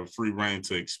and have free reign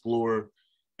to explore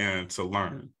and to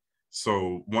learn.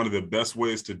 So one of the best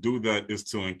ways to do that is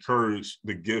to encourage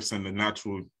the gifts and the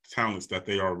natural talents that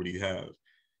they already have.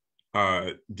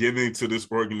 Giving to this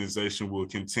organization will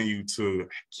continue to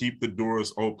keep the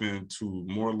doors open to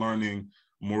more learning,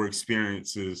 more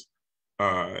experiences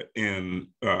in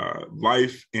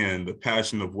life, and the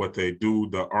passion of what they do,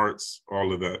 the arts,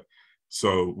 all of that.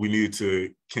 So we need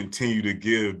to continue to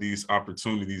give these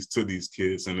opportunities to these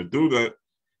kids. And to do that,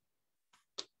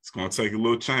 it's going to take a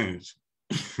little change.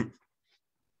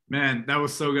 Man, that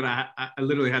was so good. I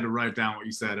literally had to write down what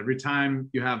you said. Every time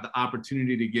you have the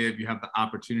opportunity to give, you have the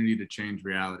opportunity to change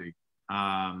reality.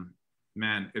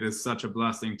 Man, it is such a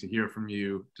blessing to hear from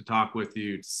you, to talk with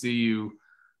you, to see you.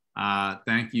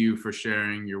 Thank you for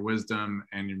sharing your wisdom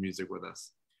and your music with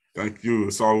us. Thank you.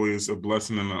 It's always a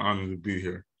blessing and an honor to be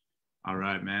here. All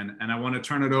right, man. And I want to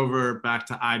turn it over back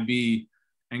to IB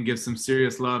and give some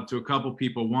serious love to a couple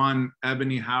people. One,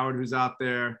 Ebony Howard, who's out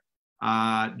there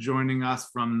joining us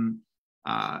from,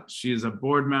 she is a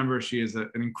board member. She is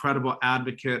an incredible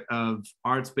advocate of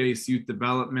arts-based youth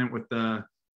development with the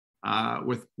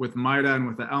with MIDA and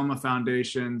with the Elma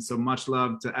Foundation. So much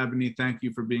love to Ebony. Thank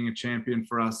you for being a champion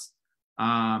for us.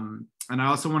 And I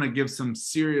also want to give some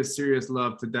serious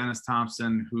love to Dennis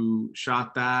Thompson, who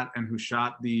shot that and who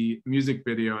shot the music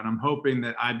video. And I'm hoping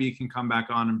that IB can come back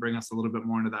on and bring us a little bit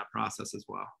more into that process as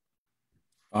well.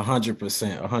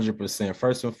 100%.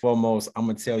 First and foremost, I'm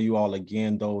going to tell you all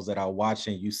again, those that are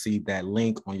watching, you see that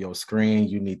link on your screen.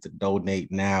 You need to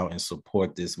donate now and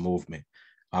support this movement.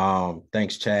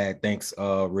 Thanks, Chad. Thanks,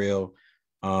 Real.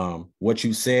 What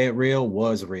you said, Real,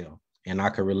 was real. And I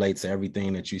can relate to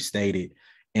everything that you stated.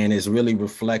 And it's really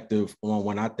reflective on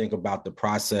when I think about the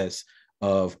process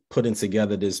of putting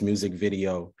together this music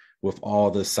video with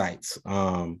all the sites.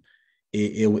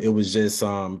 It was just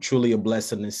truly a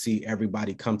blessing to see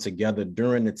everybody come together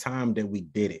during the time that we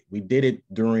did it. We did it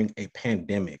during a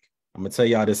pandemic. I'm gonna tell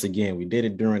y'all this again. We did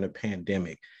it during a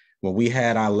pandemic. When we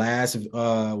had our last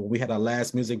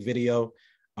music video,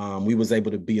 we was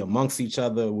able to be amongst each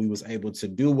other. We was able to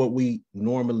do what we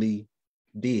normally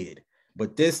did.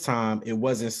 But this time it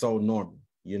wasn't so normal.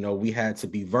 You know, we had to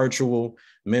be virtual.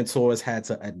 Mentors had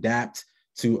to adapt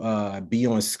to be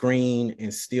on screen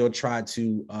and still try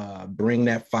to bring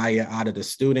that fire out of the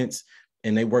students.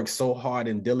 And they worked so hard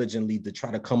and diligently to try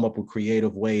to come up with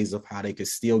creative ways of how they could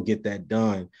still get that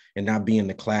done and not be in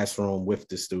the classroom with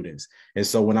the students. And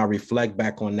so when I reflect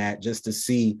back on that, just to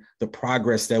see the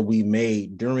progress that we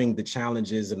made during the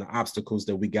challenges and the obstacles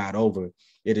that we got over,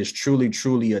 it is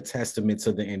truly a testament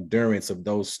to the endurance of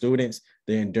those students,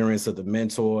 the endurance of the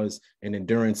mentors, and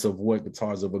endurance of what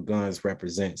Guitars Over Guns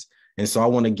represents. And so I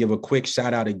want to give a quick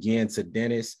shout out again to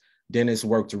Dennis. Dennis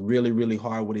worked really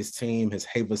hard with his team, his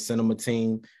Hava Cinema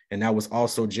team. And that was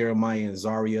also Jeremiah and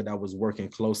Zaria that was working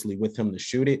closely with him to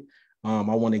shoot it. I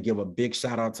want to give a big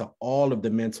shout out to all of the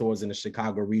mentors in the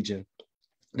Chicago region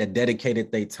that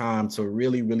dedicated their time to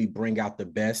really bring out the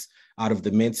best out of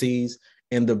the mentees.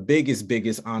 And the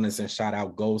biggest honors and shout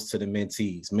out goes to the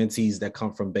mentees that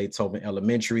come from Beethoven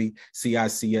Elementary,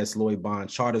 CICS Lloyd Bond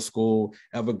Charter School,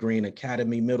 Evergreen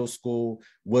Academy Middle School,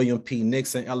 William P.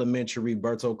 Nixon Elementary,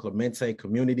 Berto Clemente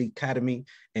Community Academy,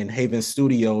 and Haven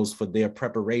Studios for their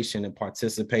preparation and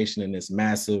participation in this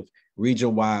massive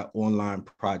region-wide online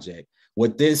project.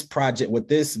 What this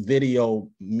video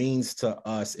means to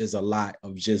us is a lot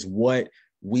of just what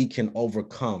we can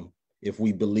overcome if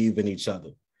we believe in each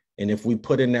other. And if we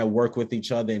put in that work with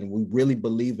each other and we really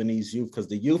believe in these youth, because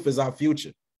the youth is our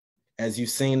future. As you've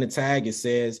seen the tag, it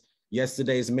says,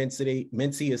 yesterday's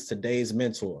mentee is today's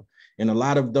mentor. And a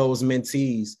lot of those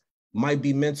mentees might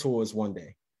be mentors one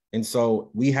day. And so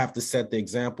we have to set the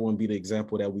example and be the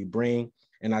example that we bring.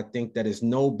 And I think that is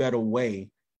no better way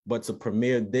but to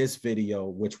premiere this video,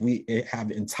 which we have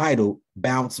entitled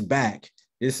Bounce Back.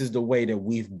 This is the way that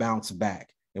we've bounced back.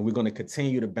 And we're going to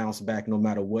continue to bounce back no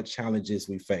matter what challenges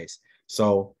we face.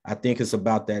 So I think it's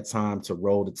about that time to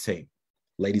roll the tape.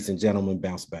 Ladies and gentlemen,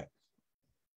 bounce back.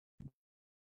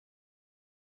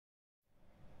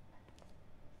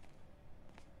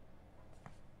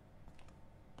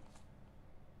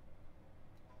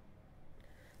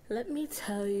 Let me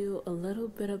tell you a little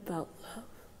bit about love.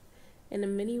 And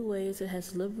in many ways, it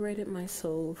has liberated my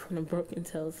soul from the broken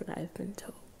tales that I've been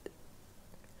told.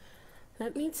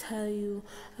 Let me tell you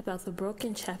about the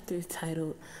broken chapter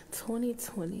titled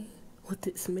 2020 with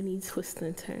its many twists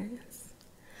and turns.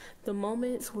 The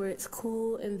moments where it's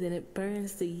cool and then it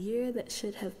burns the year that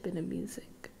should have been a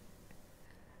music,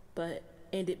 but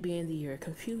ended being the year of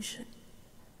confusion.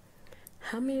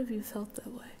 How many of you felt that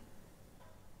way?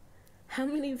 How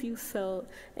many of you felt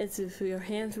as if your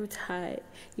hands were tied,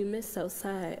 you missed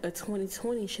outside, or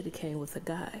 2020 should have came with a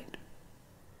guide?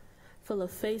 Full of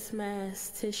face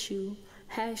masks, tissue,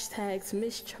 hashtags,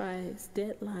 mistries,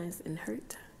 deadlines, and hurt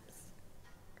times.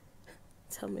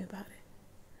 Tell me about it.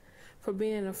 For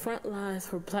being in the front lines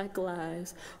for Black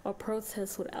lives, or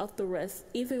protests without the rest,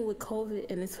 even with COVID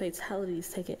and its fatalities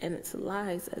taking in its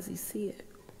lives as you see it.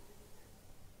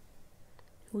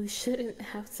 We shouldn't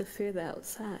have to fear the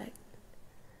outside.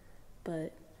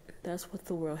 But that's what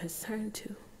the world has turned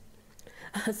to.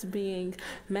 Us being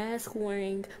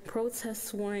mask-wearing,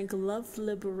 protest-wearing,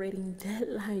 love-liberating,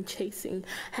 deadline-chasing,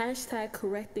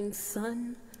 #correcting,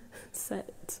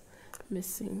 sunset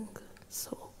missing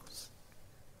souls.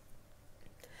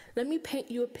 Let me paint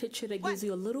you a picture that gives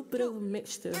you a little bit of a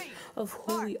mixture of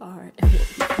who we are and what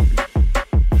we can be.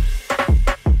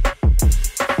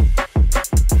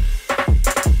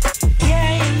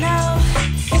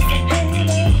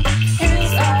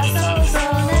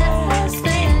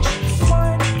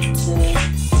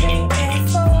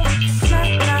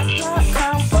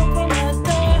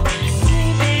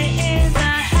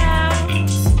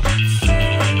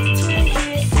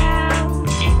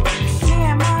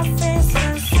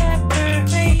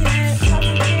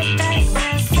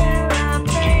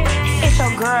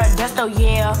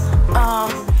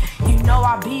 You know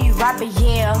I be rapping,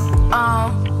 yeah.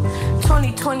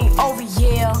 2020 over,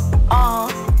 yeah.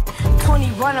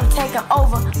 21, I'm taking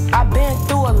over. I've been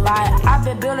through a lot. I've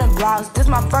been building blocks. This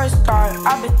my first start.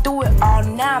 I've been through it all.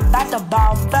 Now I'm back to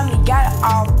ball. Family got it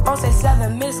all. Bro say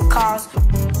 7 missed calls.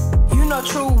 You know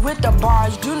true with the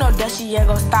bars. You know that she ain't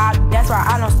gon' stop. That's why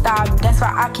I don't stop. That's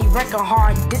why I keep wrecking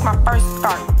hard. This my first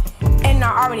start. And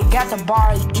I already got the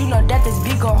bars. You know that this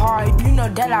beat go hard. You know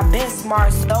that I been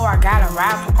smart. So I gotta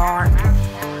rap hard.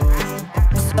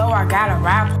 So I gotta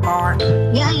rap hard.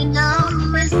 Yeah, you know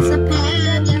it's a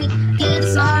pandemic.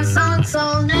 It's our song, so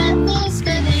let me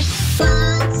finish. 1,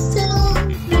 2,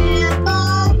 3,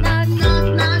 4. Knock, knock,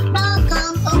 knock, knock.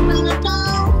 Come open the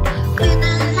door. Clean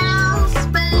the house,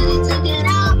 ready to get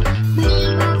out. Me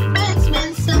and my friends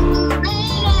been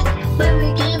separated. When we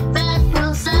get back,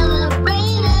 we'll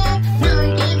celebrate it. When we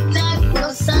get back,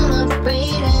 we'll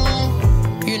celebrate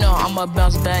it. You know I'ma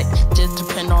bounce back, just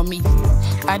depend on me.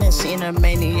 I done seen a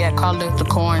maniac, call it the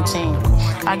quarantine.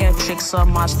 I got tricks up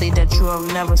my sleeve that you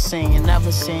have never seen.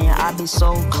 I be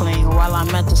so clean while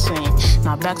I'm at the scene.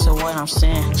 Now back to what I'm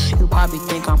saying. You probably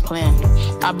think I'm playing.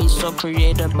 I be so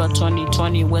creative, but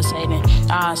 2020 was hating.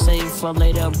 I'll save it for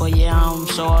later, but yeah, I'm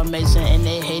so amazing. And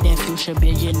they hating future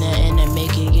billionaire, and they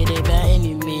make it get it by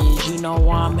any means. You know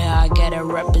why I'm here, I gotta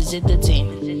represent the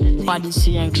team. Body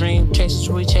seeing dream, we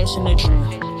chasing the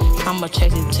dream. I'ma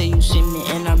chase it till you see me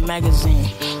in a magazine.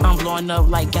 I'm blowing up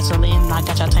like gasoline. I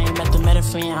got your time at the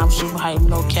metafine. I'm super hype,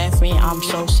 no caffeine. I'm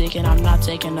so sick and I'm not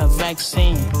taking a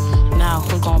vaccine. Now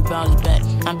who gon' bounce back?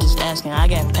 I'm just asking. I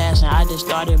got passion. I just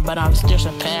started, but I'm still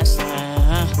surpassing.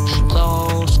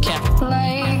 Close cap.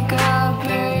 Like a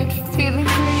bird, feeling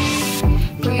free,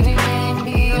 breathing in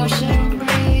the ocean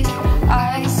breeze.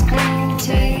 Ice cream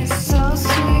tastes so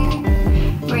sweet.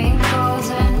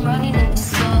 Rainbows and running in the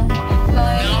sun.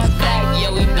 Like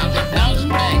yeah, we about to bounce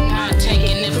back. Not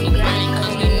taking it for granted,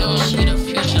 cause we know she the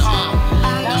future.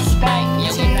 Bounce back,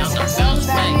 yeah, we about to bounce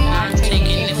back. Not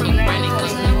taking it for granted,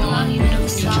 cause we know she the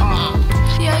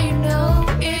future. yeah, you know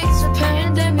it's a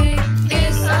pandemic.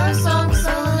 It's our song,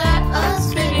 so let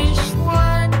us finish.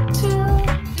 1, 2,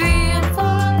 3, and 4.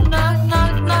 Knock,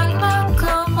 knock, knock, knock.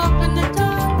 Come open the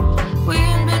door. We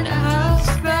in the house,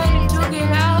 ready to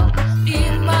get out. Me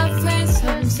and my friends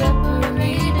have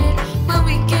separated. When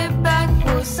we get back,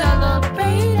 we'll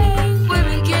celebrate it. When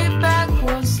we get back,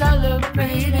 we'll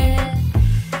celebrate it.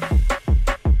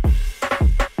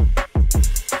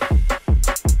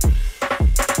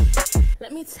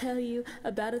 Let me tell you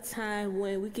about a time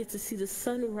when we get to see the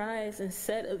sun rise and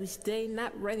set of each day,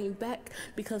 not running back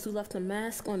because we left a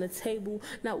mask on the table,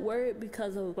 not worried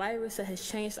because of a virus that has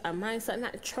changed our mindset,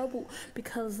 not troubled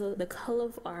because of the color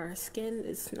of our skin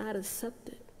is not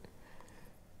accepted.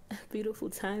 A beautiful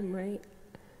time, right?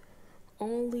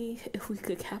 Only if we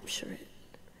could capture it.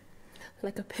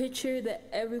 like a picture that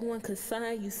everyone could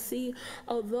sign. You see,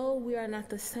 although we are not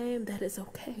the same, that is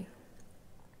okay.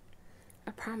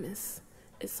 I promise,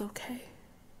 it's okay.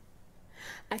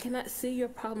 I cannot see your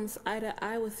problems eye to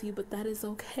eye with you, but that is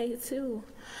okay too.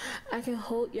 I can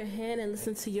hold your hand and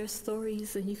listen to your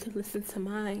stories, and you can listen to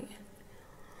mine.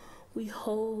 We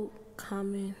hold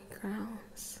common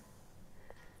grounds.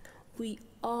 We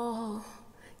all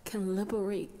can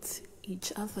liberate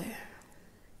each other.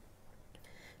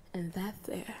 And that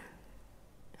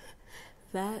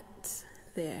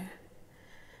there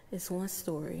is one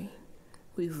story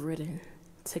we've written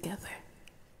together.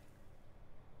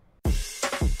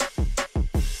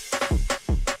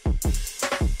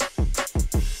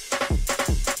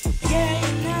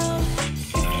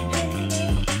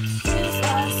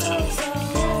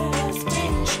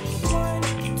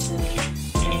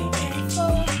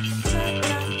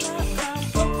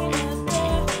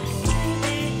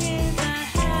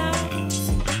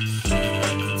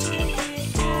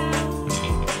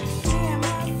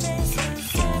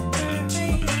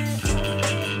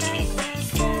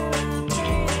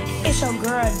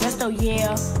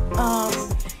 Yeah,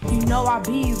 you know I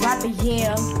be rapping,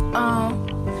 yeah,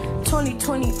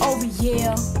 2020 over,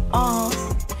 yeah,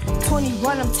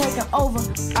 21 I'm taking over.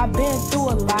 I've been through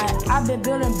a lot, I've been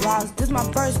building blocks, this my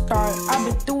first start, I've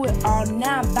been through it all,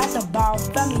 now I'm about to ball,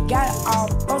 family got it all,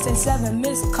 don't say 7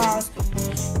 missed calls.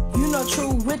 You know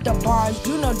true with the bars,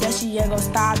 you know that she ain't gon'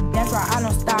 stop, that's why I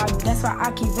don't stop, that's why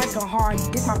I keep working hard,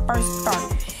 this my first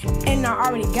start. And I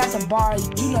already got the bars,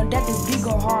 you know that this beat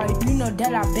go hard, you know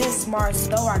that I've been smart,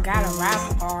 so I gotta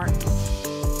rap hard.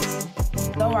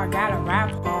 So I gotta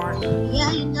rap hard.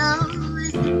 Yeah, you know,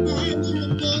 it's the day we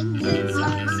begin,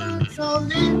 so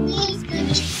let me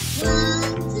finish. 1,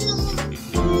 2,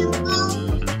 3, 4,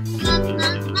 knock,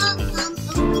 knock, knock,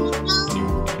 open the door.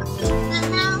 And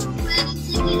now I'm ready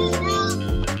to get it out.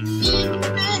 Get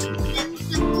ready and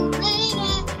separate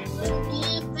it. We'll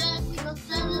get back, we gon'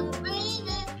 celebrate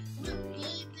it. We'll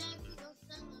get back, we gon'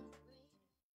 celebrate.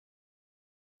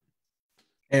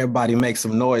 Everybody make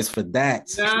some noise for that.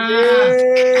 Yeah.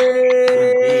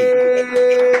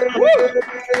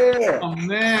 Oh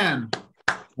man,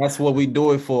 That's what we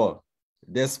do it for.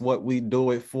 That's what we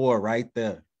do it for right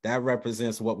there. That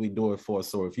represents what we do it for.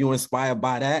 So if you're inspired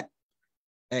by that,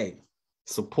 hey,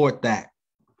 support that.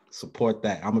 Support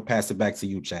that. I'm gonna pass it back to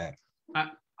you, Chad.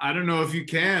 I don't know if you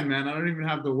can, man. I don't even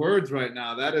have the words right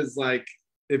now. That is like,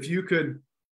 if you could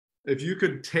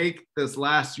take this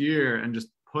last year and just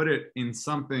put it in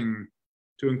something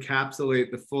to encapsulate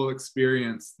the full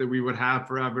experience that we would have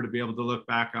forever to be able to look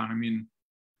back on. I mean,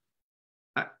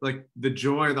 like the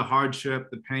joy, the hardship,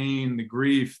 the pain, the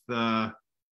grief, the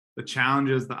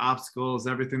challenges, the obstacles,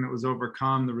 everything that was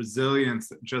overcome, the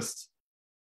resilience, just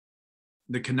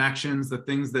the connections, the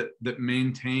things that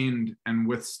maintained and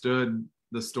withstood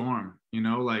the storm, you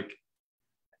know, like,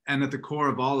 and at the core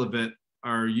of all of it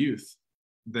are youth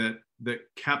that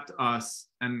kept us.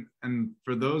 And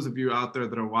for those of you out there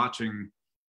that are watching,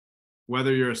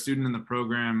 whether you're a student in the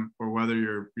program or whether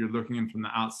you're looking in from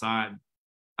the outside,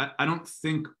 I don't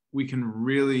think we can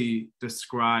really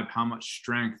describe how much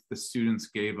strength the students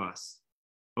gave us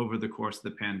over the course of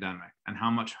the pandemic, and how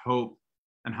much hope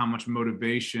and how much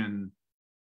motivation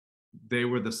they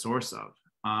were the source of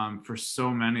for so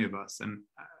many of us. And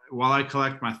while I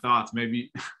collect my thoughts,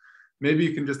 maybe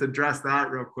you can just address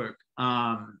that real quick,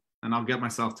 and I'll get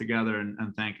myself together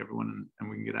and thank everyone, and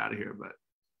we can get out of here. But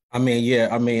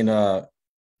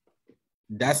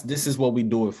this is what we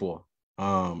do it for.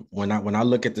 When I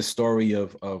look at the story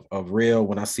of Real,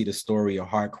 when I see the story of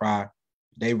Heart Cry,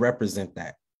 they represent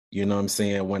that. You know what I'm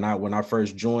saying? When I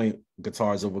first joined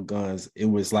Guitars Over Guns, it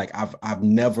was like I've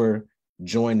never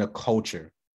joined a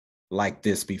culture like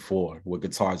this before with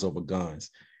Guitars Over Guns.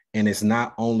 And it's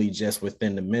not only just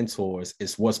within the mentors,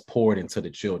 it's what's poured into the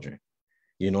children.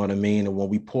 You know what I mean? And when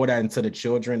we pour that into the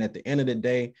children, at the end of the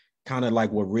day, kind of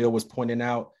like what Real was pointing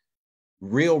out,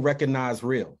 Real recognize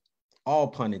Real, all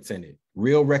pun intended.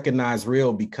 Real recognize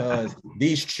Real, because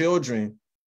these children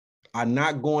are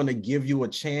not going to give you a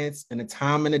chance and a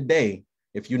time in a day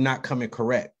if you're not coming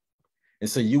correct. And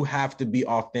so you have to be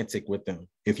authentic with them.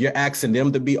 If you're asking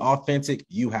them to be authentic,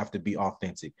 you have to be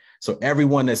authentic. So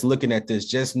everyone that's looking at this,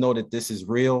 just know that this is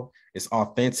real, it's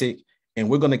authentic, and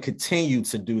we're going to continue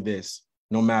to do this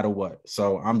no matter what.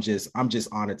 So I'm just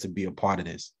honored to be a part of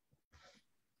this.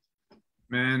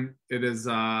 Man, it is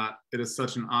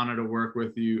such an honor to work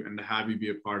with you and to have you be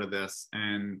a part of this.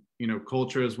 And, you know,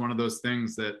 culture is one of those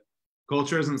things that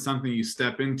culture isn't something you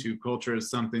step into. Culture is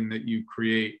something that you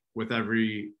create with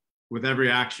every with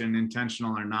every action,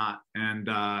 intentional or not, and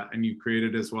you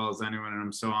created as well as anyone. And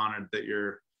I'm so honored that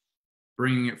you're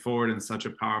bringing it forward in such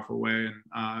a powerful way. And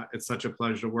it's such a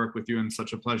pleasure to work with you, and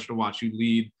such a pleasure to watch you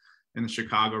lead in the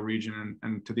Chicago region,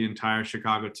 and to the entire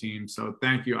Chicago team. So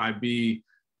thank you, IB.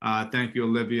 Thank you,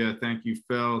 Olivia. Thank you,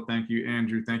 Phil. Thank you,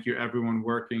 Andrew. Thank you, everyone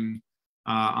working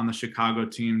on the Chicago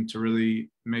team to really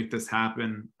make this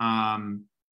happen.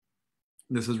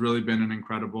 This has really been an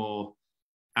incredible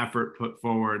effort put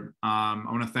forward. I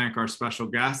want to thank our special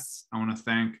guests. I want to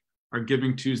thank our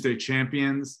Giving Tuesday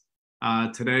champions.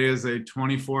 Today is a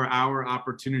 24-hour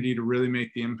opportunity to really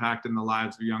make the impact in the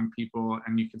lives of young people,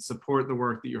 and you can support the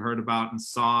work that you heard about and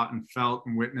saw and felt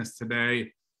and witnessed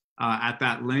today at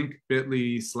that link,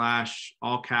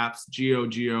 bit.ly/all caps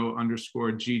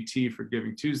GOGO_GT for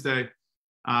Giving Tuesday.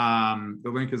 The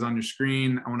link is on your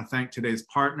screen. I want to thank today's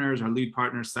partners, our lead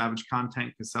partners, Savage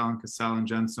Content, Cassel and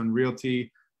GenStone Realty,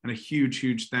 and a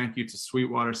huge thank you to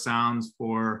Sweetwater Sounds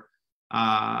for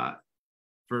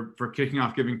kicking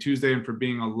off Giving Tuesday, and for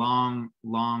being a long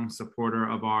supporter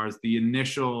of ours. The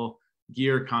initial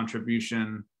gear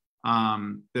contribution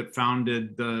that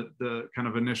founded the kind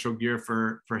of initial gear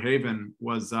for Haven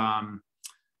was a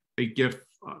gift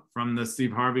from the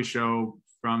Steve Harvey Show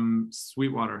from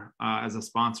Sweetwater as a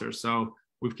sponsor. So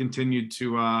we've continued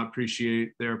to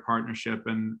appreciate their partnership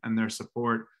and their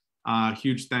support.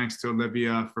 Huge thanks to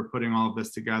Olivia for putting all of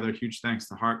this together. Huge thanks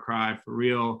to Heartcry, For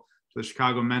Real, to the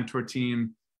Chicago Mentor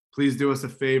team. Please do us a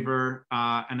favor,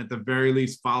 and at the very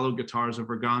least, follow Guitars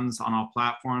Over Guns on all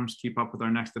platforms. Keep up with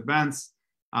our next events,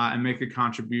 and make a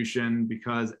contribution,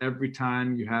 because every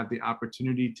time you have the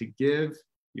opportunity to give,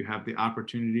 you have the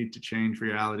opportunity to change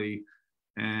reality.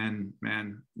 And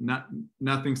man,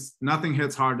 nothing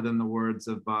hits harder than the words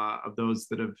of those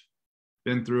that have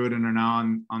been through it and are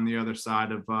now on the other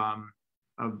side of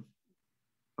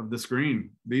the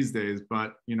screen these days,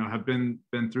 but have been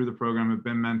through the program, have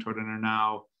been mentored, and are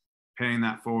now paying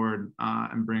that forward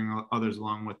and bringing others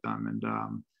along with them. And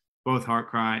both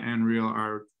Heartcry and Real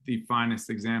are the finest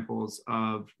examples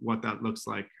of what that looks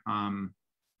like,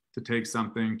 to take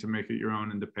something, to make it your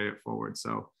own, and to pay it forward.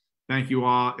 So thank you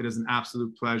all. It is an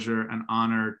absolute pleasure and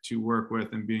honor to work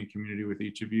with and be in community with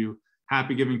each of you.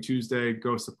 Happy Giving Tuesday.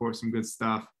 Go support some good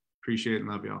stuff. Appreciate and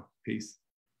love y'all. Peace.